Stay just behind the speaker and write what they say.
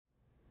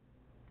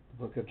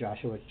Book of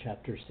Joshua,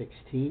 chapter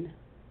 16.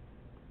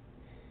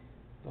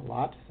 The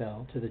lot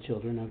fell to the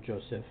children of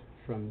Joseph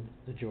from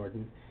the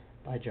Jordan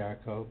by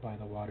Jericho, by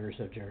the waters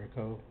of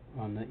Jericho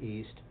on the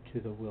east,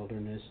 to the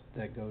wilderness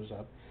that goes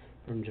up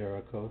from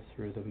Jericho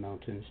through the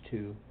mountains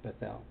to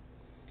Bethel.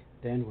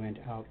 Then went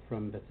out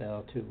from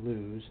Bethel to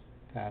Luz,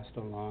 passed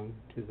along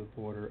to the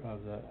border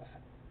of the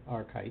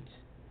Arkites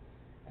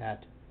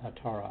at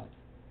Ataroth,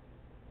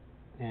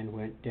 and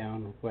went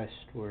down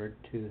westward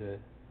to the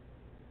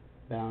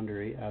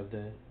boundary of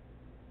the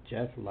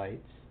Jephthalites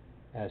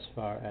as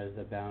far as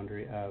the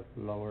boundary of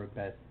Lower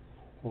Beth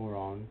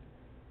Horon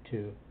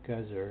to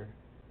Gezer,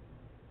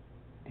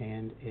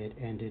 and it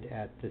ended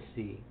at the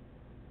sea.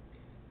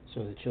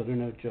 So the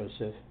children of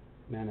Joseph,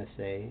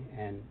 Manasseh,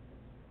 and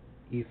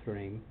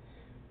Ephraim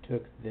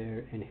took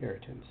their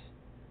inheritance.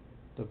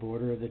 The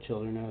border of the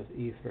children of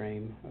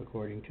Ephraim,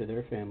 according to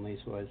their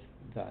families, was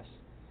thus.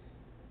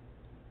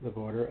 The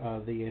border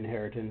of the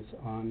inheritance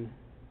on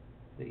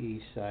the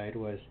east side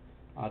was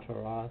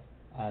Ataroth,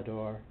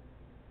 Ador,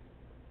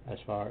 as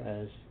far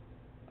as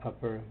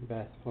Upper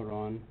Beth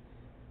Horon,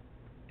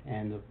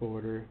 and the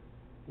border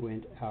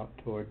went out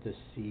toward the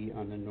sea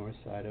on the north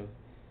side of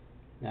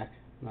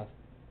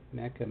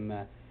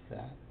Mechamathah.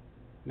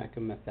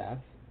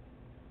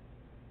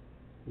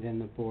 Then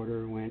the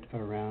border went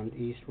around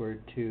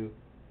eastward to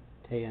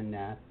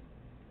Taanath,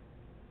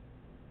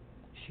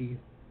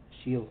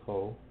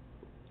 Shilho,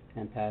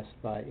 and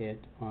passed by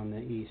it on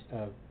the east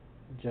of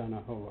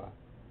Janahoah.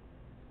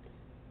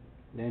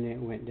 Then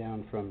it went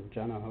down from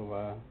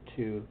Janahoah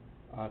to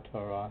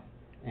Ataroth,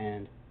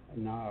 and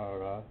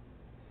Naarah,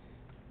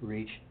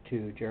 reached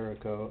to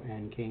Jericho,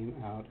 and came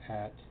out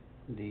at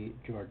the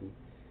Jordan.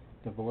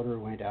 The border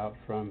went out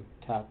from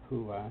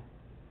Tappuah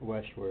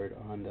westward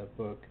on the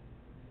brook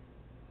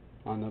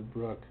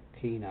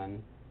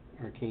Kanah,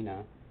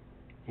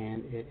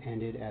 and it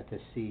ended at the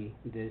sea.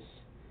 This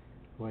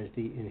was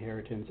the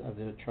inheritance of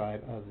the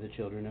tribe of the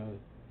children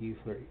of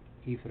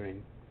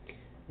Ephraim,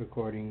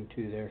 according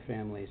to their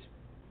families.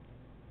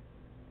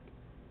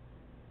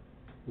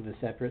 The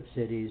separate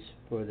cities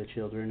for the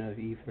children of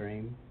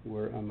Ephraim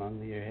were among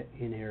the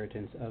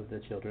inheritance of the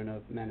children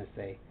of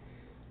Manasseh,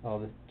 all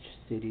the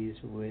cities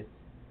with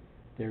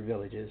their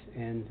villages,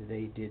 and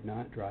they did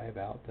not drive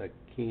out the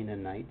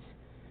Canaanites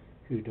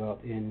who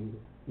dwelt in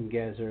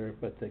Gezer,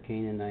 but the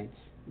Canaanites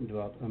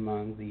dwelt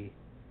among the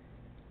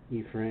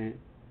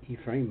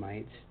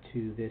Ephraimites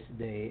to this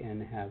day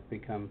and have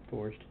become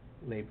forced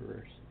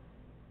laborers.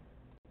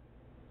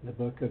 The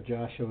book of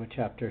Joshua,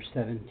 chapter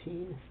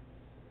 17.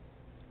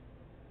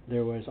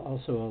 There was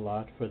also a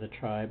lot for the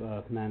tribe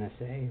of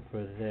Manasseh,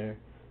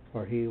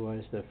 for he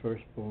was the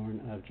firstborn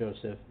of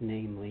Joseph,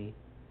 namely,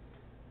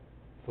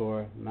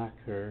 for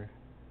Machir,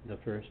 the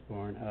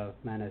firstborn of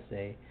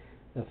Manasseh,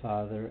 the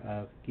father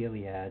of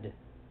Gilead,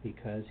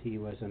 because he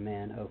was a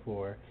man of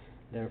war.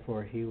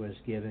 Therefore he was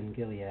given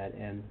Gilead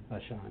and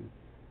Bashan.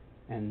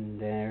 And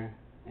there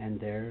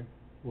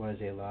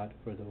was a lot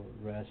for the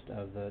rest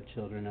of the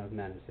children of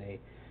Manasseh,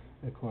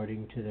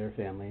 according to their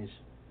families,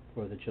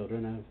 for the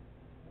children of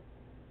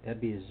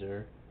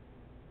Abiezer,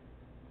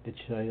 the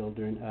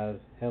children of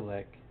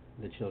Helek,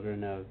 the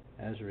children of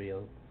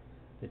Azriel,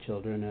 the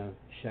children of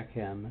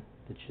Shechem,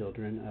 the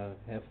children of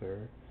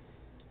Hepher,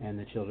 and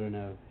the children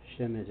of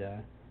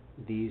Shemida.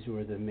 These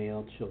were the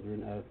male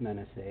children of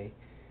Manasseh,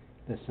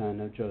 the son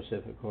of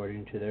Joseph,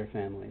 according to their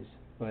families.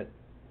 But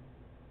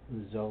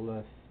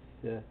Zelophehad,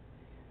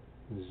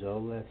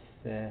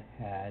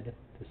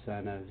 the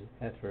son of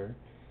Hepher,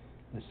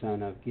 the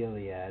son of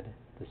Gilead,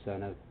 the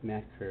son of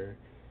Machir,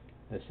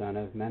 the son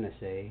of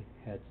Manasseh,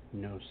 had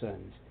no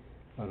sons,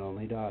 but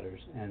only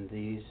daughters, and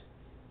these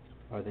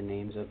are the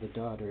names of the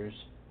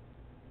daughters: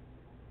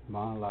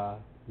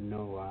 Mahlah,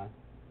 Noah,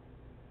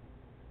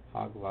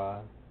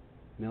 Hoglah,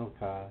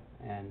 Milcah,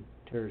 and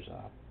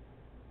Tirzah.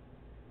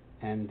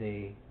 And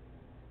they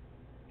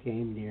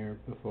came near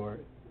before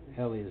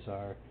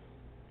Eleazar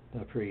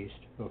the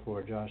priest,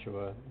 before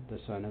Joshua the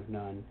son of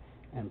Nun,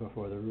 and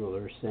before the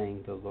rulers,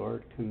 saying, The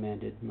Lord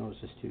commanded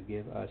Moses to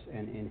give us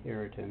an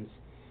inheritance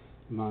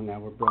among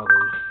our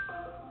brothers.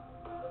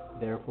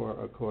 Therefore,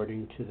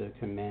 according to the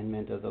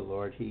commandment of the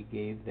Lord, he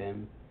gave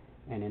them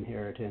an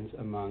inheritance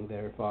among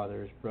their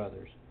father's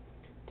brothers.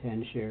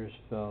 10 shares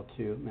fell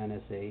to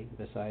Manasseh,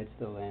 besides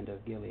the land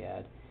of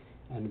Gilead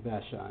and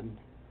Bashan,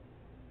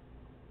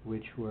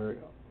 which were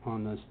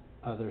on the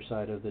other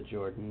side of the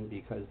Jordan,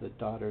 because the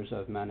daughters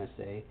of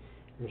Manasseh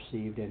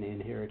received an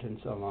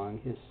inheritance along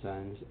his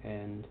sons,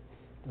 and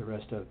the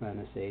rest of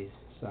Manasseh's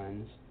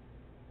sons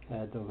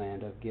had the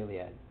land of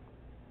Gilead.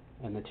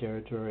 And the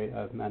territory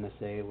of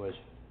Manasseh was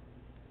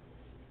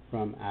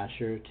from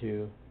Asher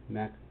to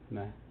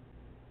Mechmethath,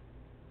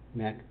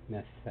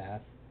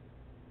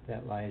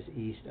 that lies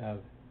east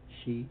of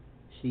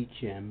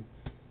Shechem,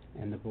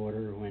 and the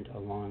border went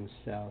along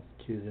south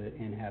to the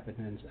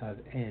inhabitants of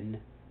En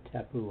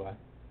Tappuah.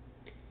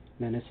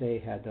 Manasseh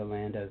had the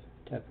land of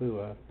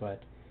Tappuah,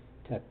 but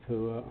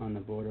Tappuah on the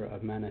border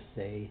of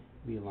Manasseh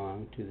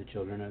belonged to the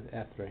children of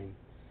Ephraim.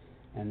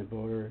 And the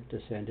border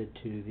descended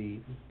to the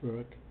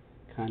brook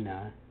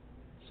Kanah,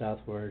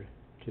 southward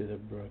to the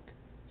brook.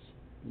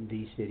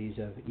 The cities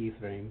of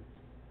Ephraim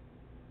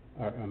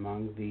are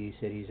among the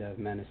cities of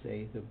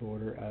Manasseh. The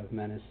border of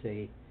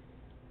Manasseh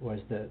was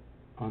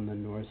on the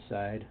north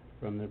side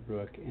from the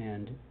brook,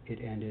 and it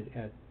ended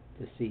at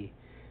the sea.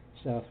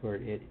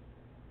 Southward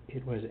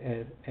it was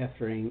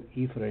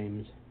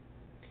Ephraim's.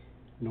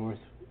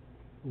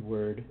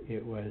 Northward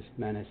it was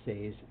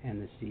Manasseh's,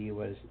 and the sea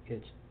was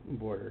its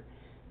border.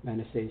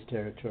 Manasseh's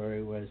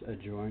territory was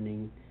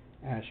adjoining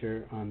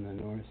Asher on the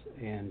north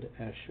and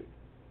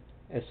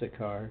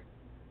Issachar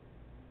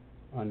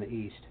on the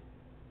east.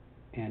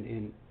 And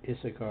in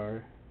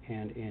Issachar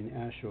and in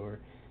Asher,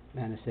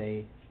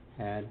 Manasseh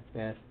had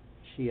Beth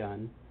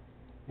Shean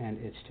and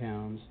its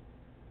towns,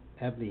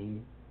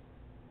 Ablim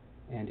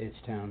and its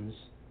towns,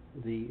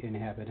 the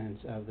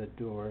inhabitants of the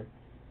Dor,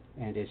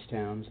 and its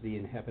towns, the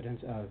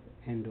inhabitants of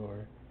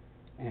Endor,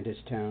 and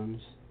its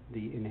towns,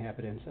 the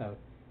inhabitants of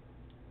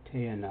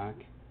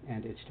Taanach,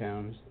 and its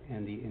towns,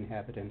 and the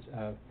inhabitants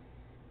of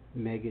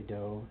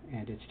Megiddo,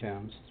 and its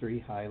towns, 3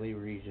 highly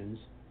regions.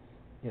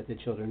 Yet the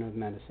children of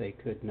Manasseh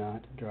could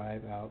not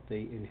drive out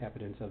the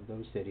inhabitants of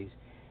those cities,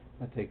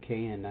 but the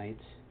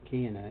Canaanites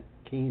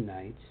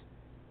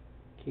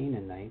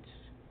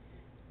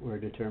were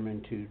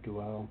determined to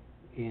dwell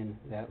in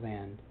that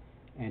land.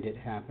 And it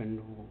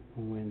happened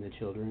when the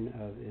children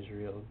of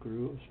Israel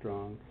grew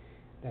strong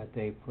that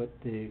they put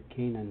the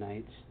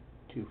Canaanites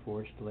to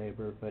forced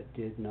labor, but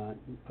did not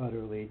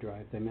utterly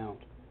drive them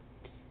out.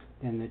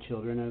 Then the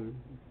children of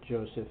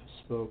Joseph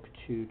spoke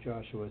to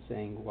Joshua,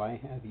 saying, Why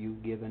have you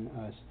given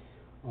us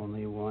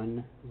only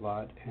one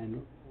lot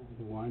and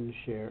one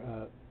share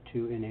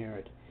to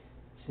inherit,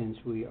 since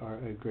we are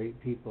a great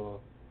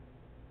people,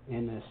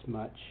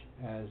 inasmuch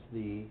as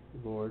the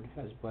Lord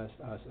has blessed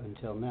us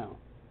until now?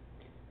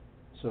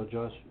 So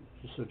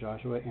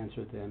Joshua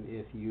answered them,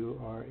 If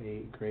you are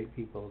a great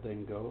people,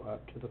 then go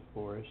up to the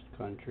forest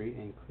country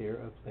and clear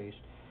a place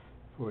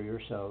for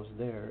yourselves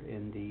there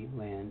in the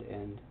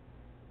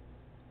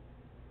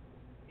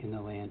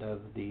land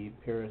of the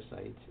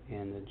Perizzites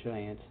and the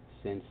giants,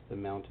 since the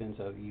mountains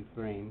of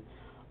Ephraim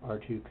are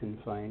too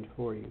confined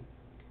for you.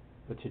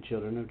 But the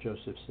children of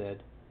Joseph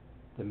said,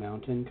 The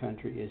mountain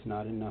country is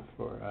not enough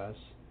for us,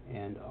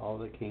 and all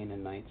the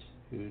Canaanites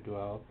who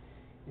dwell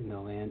in the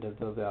land of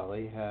the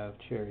valley have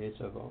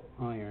chariots of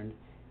iron,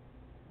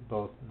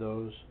 both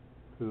those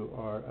who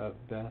are of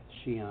Beth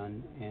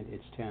Shean and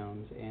its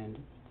towns, and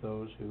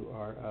those who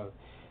are of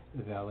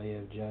the valley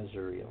of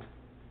Jezreel.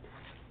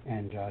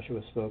 And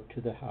Joshua spoke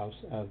to the house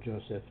of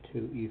Joseph,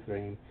 to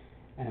Ephraim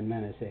and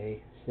Manasseh,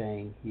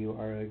 saying, You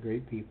are a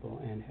great people,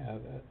 and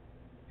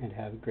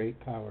have great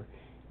power.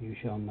 You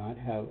shall not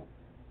have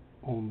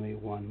only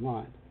one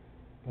lot,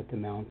 but the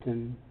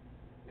mountain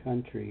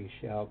country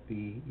shall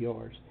be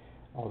yours.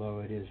 Although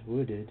it is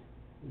wooded,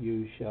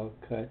 you shall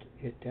cut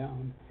it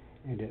down,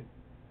 and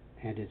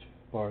its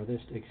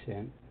farthest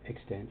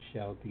extent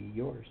shall be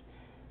yours.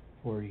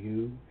 For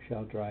you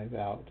shall drive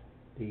out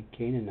the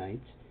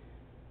Canaanites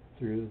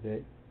through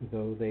it,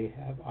 though they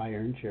have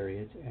iron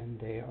chariots, and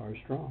they are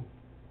strong.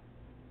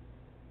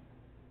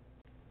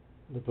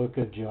 The book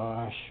of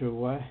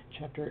Joshua,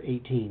 chapter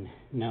 18.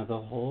 Now the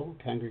whole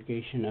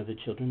congregation of the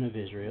children of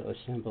Israel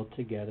assembled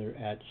together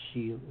at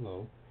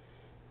Shiloh,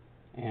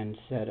 and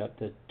set up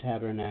the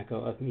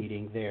tabernacle of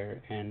meeting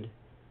there, and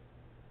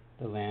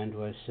the land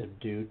was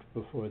subdued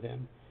before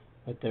them.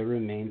 But there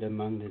remained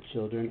among the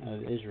children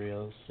of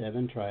Israel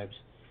 7 tribes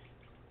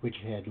which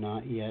had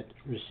not yet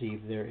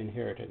received their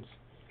inheritance.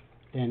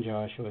 Then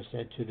Joshua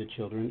said to the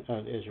children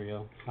of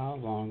Israel, How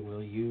long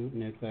will you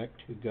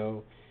neglect to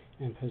go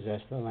and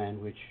possess the land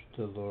which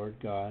the Lord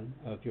God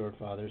of your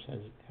fathers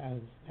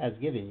has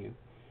given you?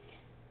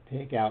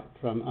 Pick out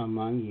from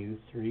among you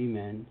 3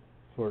 men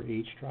for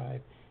each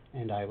tribe,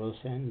 and I will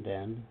send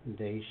them.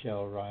 They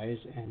shall rise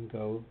and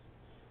go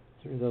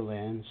through the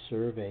land,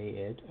 survey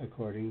it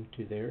according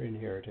to their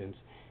inheritance,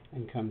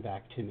 and come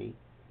back to me.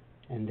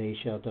 And they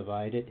shall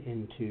divide it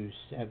into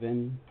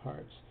 7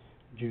 parts.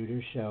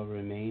 Judah shall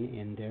remain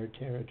in their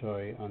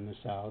territory on the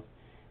south,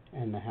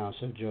 and the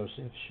house of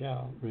Joseph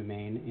shall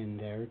remain in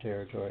their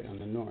territory on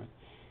the north.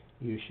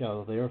 You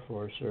shall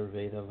therefore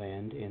survey the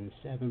land in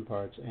 7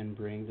 parts, and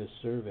bring the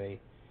survey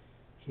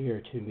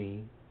here to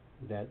me,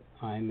 that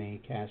I may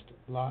cast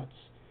lots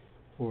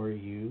for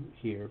you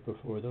here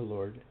before the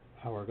Lord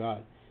our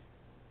God.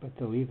 But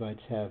the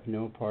Levites have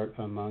no part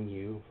among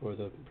you, for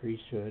the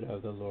priesthood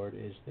of the Lord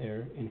is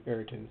their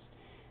inheritance.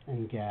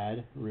 And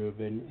Gad,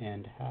 Reuben,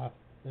 and half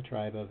the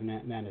tribe of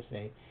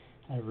Manasseh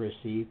have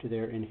received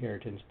their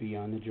inheritance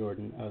beyond the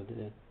Jordan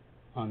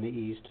on the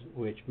east,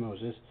 which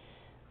Moses,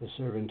 the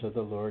servant of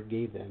the Lord,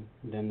 gave them.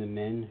 Then the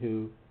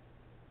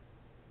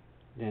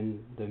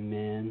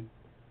men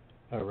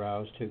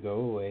aroused to go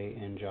away,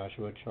 and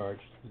Joshua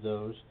charged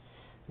those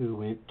who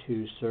went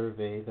to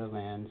survey the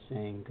land,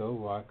 saying, Go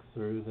walk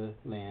through the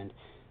land,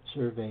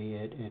 survey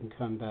it, and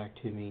come back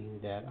to me,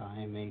 that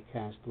I may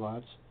cast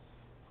lots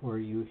for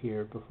you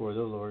here before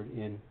the Lord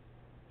in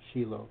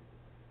Shiloh.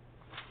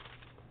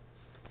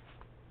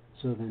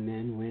 So the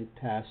men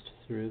passed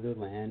through the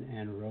land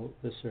and wrote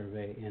the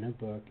survey in a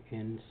book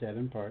in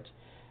 7 parts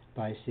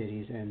by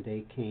cities, and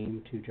they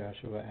came to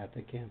Joshua at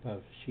the camp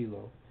of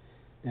Shiloh.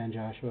 Then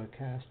Joshua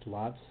cast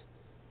lots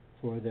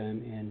for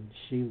them in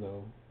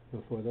Shiloh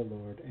before the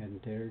Lord,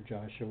 and there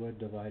Joshua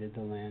divided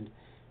the land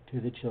to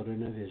the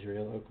children of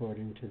Israel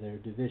according to their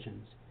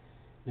divisions.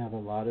 Now the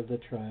lot of the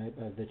tribe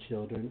of the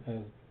children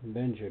of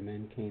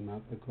Benjamin came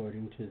up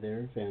according to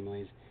their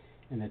families,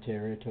 and the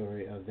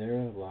territory of their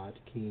lot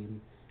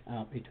came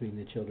out between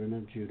the children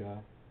of Judah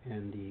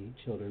and the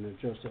children of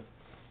Joseph.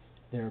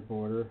 Their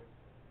border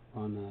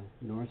on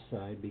the north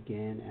side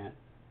began at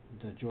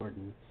the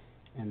Jordan,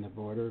 and the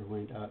border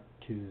went up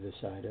to the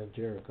side of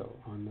Jericho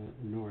on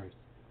the north,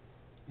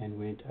 and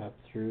went up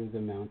through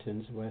the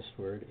mountains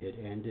westward. It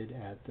ended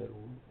at the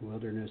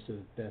wilderness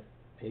of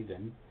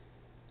Beth-aven.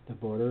 The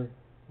border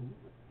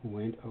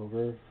went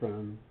over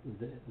from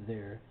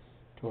there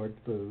toward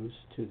Luz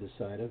to the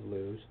side of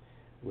Luz,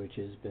 which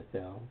is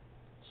Bethel,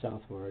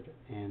 southward,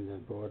 and the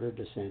border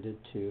descended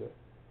to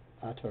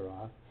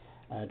Ataroth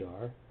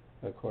Adar,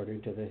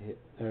 according to the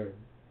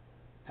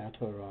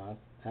Ataroth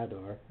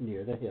Adar,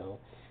 near the hill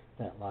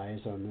that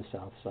lies on the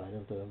south side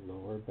of the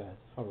lower Beth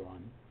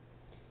Horon.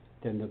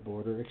 Then the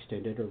border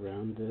extended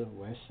around the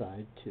west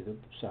side to the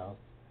south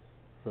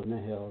from the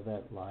hill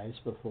that lies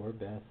before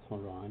Beth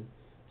Horon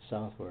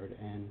southward,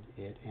 and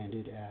it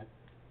ended at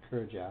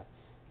Kirjath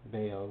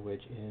Baal,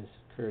 which is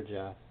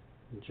Kirjath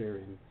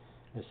Jearim,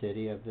 a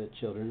city of the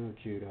children of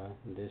Judah.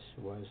 This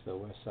was the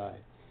west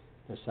side.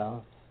 The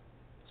south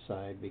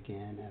side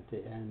began at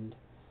the end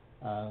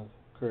of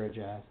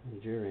Kirjath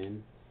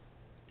Jearim,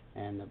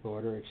 and the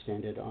border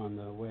extended on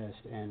the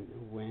west and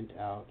went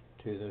out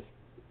to the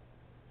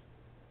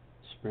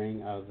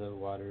spring of the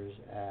waters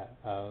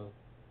of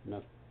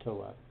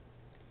Naphtali.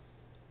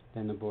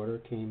 Then the border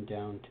came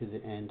down to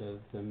the end of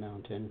the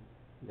mountain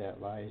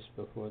that lies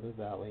before the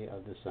valley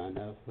of the son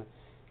of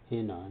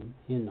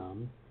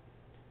Hinnom,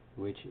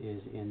 which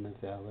is in the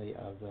valley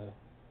of the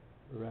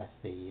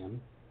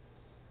Rephaim.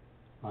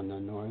 On the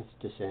north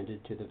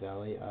descended to the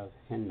valley of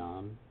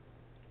Hinnom,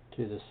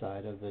 to the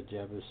side of the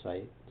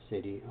Jebusite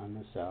city on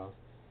the south,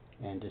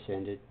 and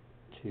descended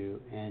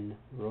to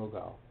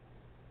En-Rogel.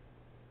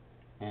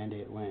 And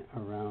it went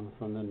around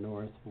from the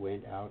north,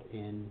 went out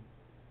to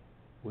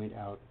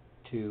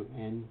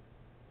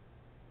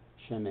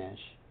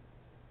En-Shemesh,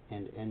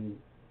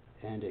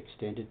 and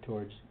extended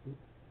towards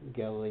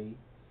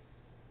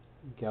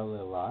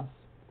Galiloth,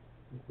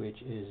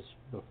 which is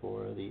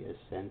before the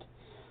ascent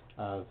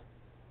of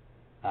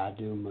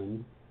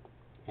Adummim,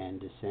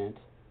 and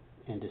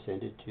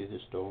descended to the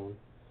stone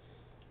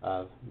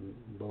of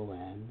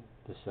Boan,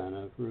 the son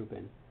of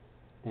Reuben.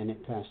 Then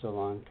it passed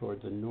along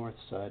toward the north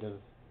side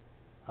of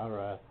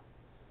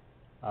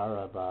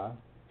Arabah,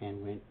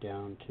 and went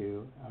down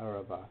to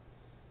Arabah,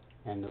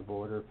 and the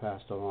border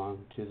passed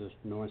along to the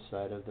north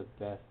side of the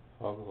Beth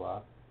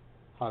Hoglah.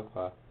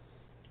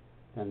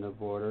 Then the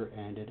border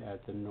ended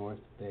at the north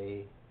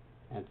bay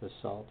at the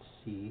Salt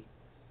Sea,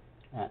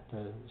 at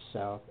the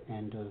south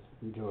end of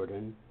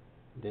Jordan.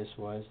 This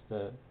was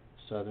the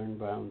southern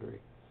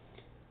boundary.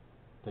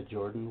 The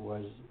Jordan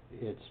was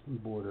its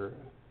border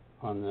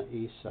on the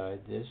east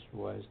side. This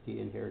was the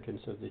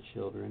inheritance of the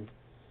children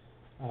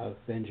of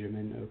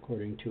Benjamin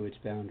according to its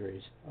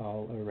boundaries,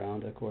 all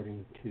around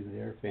according to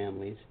their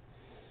families.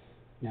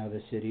 Now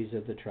the cities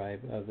of the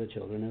tribe of the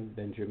children of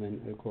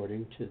Benjamin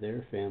according to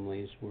their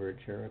families were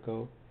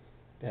Jericho,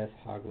 Beth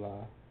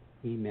Hoglah,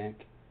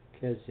 Emek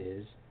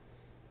Keziz,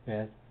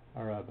 Beth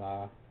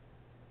Arabah,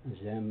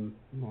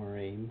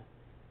 Zemoraim,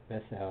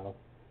 Bethel,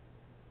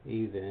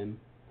 Avim,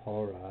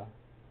 Porah,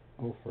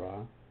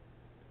 Ophrah,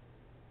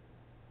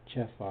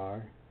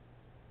 Chephar,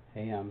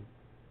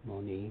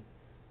 Hammoni,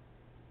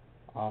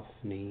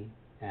 Ophni,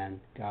 and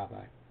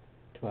Gaba,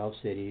 12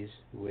 cities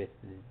with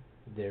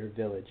their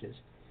villages: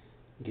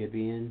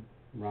 Gibeon,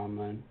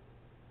 Ramon,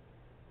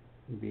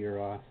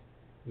 Beeroth,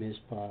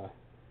 Mizpah,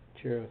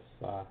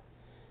 Cherithah,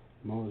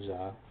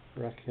 Moza,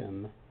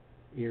 Rechem,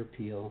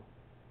 Irpeel,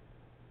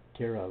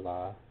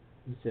 Teralah,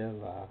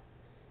 Zelah,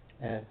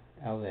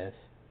 Aleph,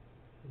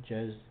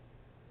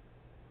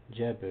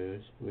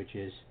 Jebus, which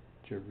is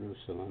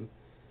Jerusalem,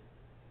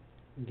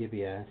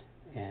 Gibeath,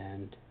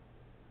 and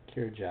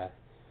Kirjath,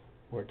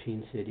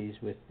 14 cities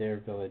with their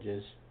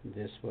villages.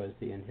 This was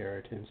the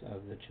inheritance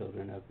of the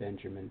children of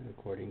Benjamin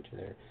according to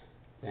their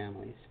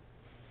families.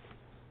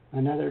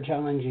 Another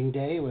challenging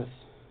day with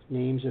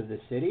names of the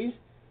cities,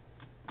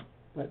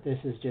 but this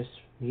is just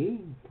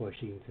me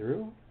pushing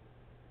through,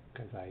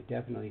 because I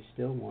definitely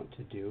still want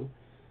to do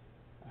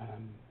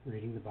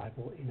reading the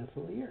Bible in a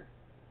full year.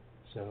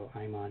 So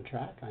I'm on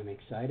track, I'm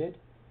excited,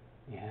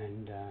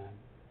 and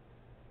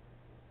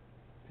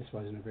this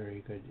wasn't a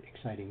very good,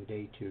 exciting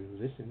day to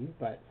listen,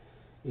 but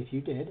if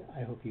you did,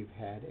 I hope you've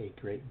had a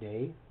great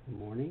day,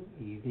 morning,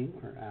 evening,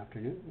 or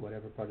afternoon,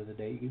 whatever part of the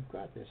day you've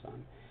got this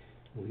on.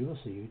 We will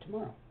see you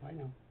tomorrow. Bye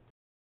now.